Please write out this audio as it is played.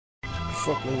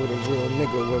fucking with a real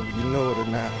nigga, whether you know it or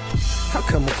not. How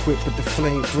come equipped with the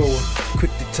flamethrower?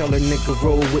 Quick to tell a nigga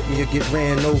roll with me or get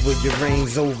ran over, your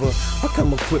reign's over. How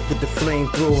come equipped with the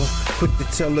flamethrower? Quick to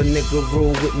tell a nigga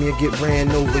roll with me or get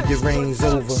ran over, your reign's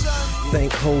over.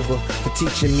 Thank Hova for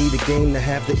teaching me the game, to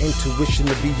have the intuition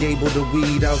to be able to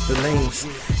weed out the lanes.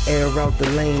 Air out the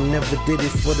lane, never did it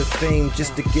for the fame,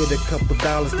 just to get a couple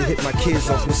dollars to hit my kids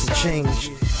off with some change.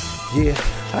 Yeah,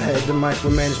 I had to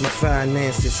micromanage my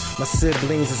finances. My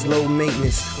siblings is low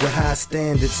maintenance with high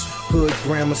standards. Hood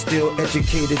grammar, still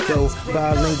educated though.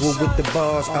 Bilingual with the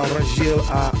bars, al rajil,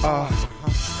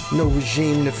 no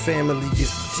regime, the family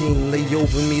is the team. Lay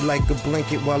over me like a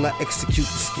blanket while I execute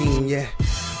the scheme, yeah.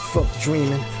 Fuck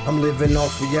dreaming, I'm living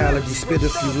off reality. Spit a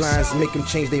few lines, make them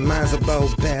change their minds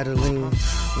about battling.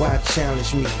 Why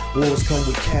challenge me? Wars come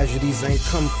with casualties. I ain't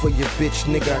come for your bitch,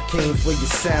 nigga, I came for your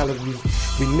salary.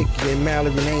 We Mickey and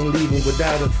Mallory ain't leaving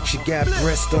without her. She got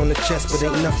breast on the chest, but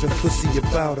ain't nothing pussy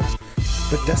about her.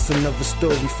 But that's another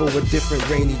story for a different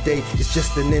rainy day. It's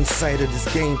just an insight of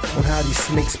this game on how these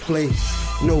snakes play.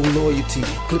 No loyalty,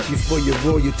 clip you for your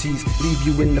royalties. Leave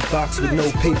you in the box with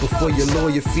no paper for your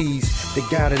lawyer fees. They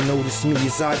gotta notice me,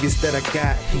 it's obvious that I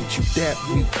got hate you that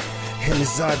weak. And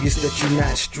it's obvious that you're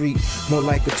not street. More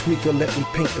like a tweaker, let me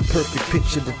paint the perfect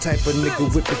picture. The type of nigga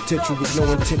with potential with no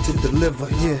intent to deliver,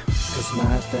 yeah. Cause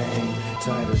my thing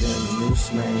tighter than the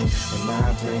noose, man. And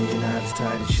my brain not as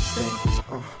tight as you think.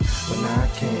 When I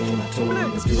came, I told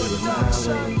him to do it my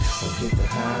way. Or hit the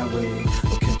highway,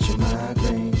 or catch a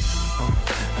migraine.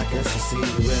 I guess I'll see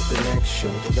you at the next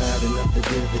show. Dividing up the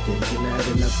dividends and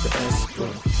adding up the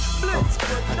escrow.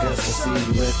 I guess I'll see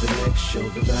you at the next show.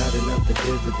 Dividing up the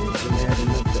dividends and adding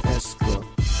up the escrow.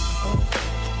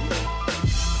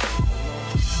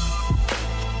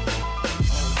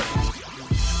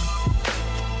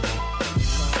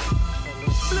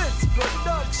 Blitz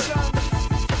production.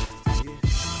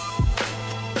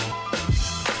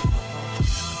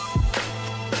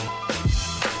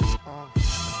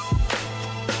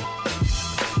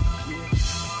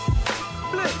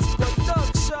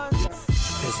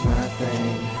 It's my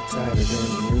thing, tighter than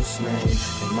the noose, man.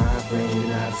 And my brain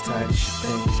not as tight as you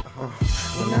think.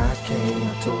 When I came, I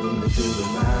told him to do it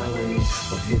my way.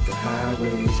 Or hit the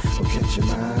highway, or catch a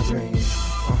migraine.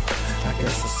 I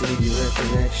guess I'll see you at the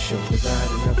next show.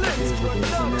 Dividing up the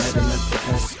dividends and adding up the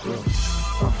escrow.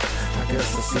 I guess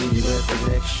I'll see you at the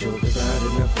next show.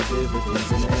 Dividing up the dividends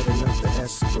and adding up the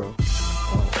escrow.